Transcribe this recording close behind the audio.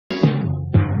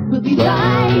We'll be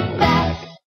right back.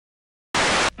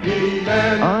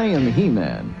 I am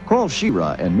He-Man. Call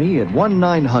She-Ra and me at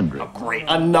 1-900. Oh, great.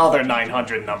 Another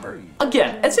 900 number.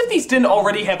 Again, as if these didn't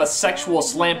already have a sexual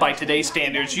slant by today's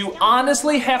standards, you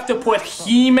honestly have to put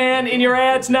He-Man in your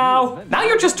ads now? Now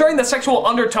you're just turning the sexual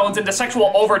undertones into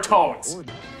sexual overtones.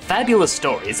 Fabulous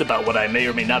stories about what I may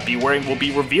or may not be wearing will be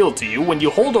revealed to you when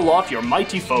you hold aloft your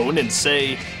mighty phone and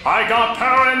say, I got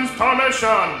parents'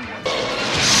 permission!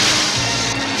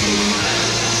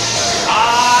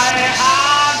 I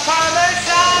have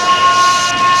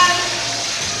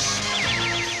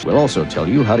permission! We'll also tell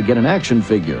you how to get an action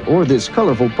figure or this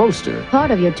colorful poster.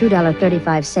 Part of your $2.35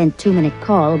 2-minute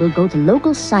call will go to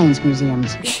local science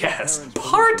museums. Yes,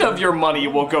 part of your money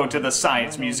will go to the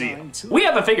science museums. We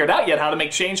haven't figured out yet how to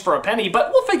make change for a penny,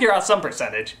 but we'll figure out some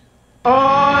percentage.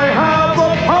 I have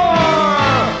the power!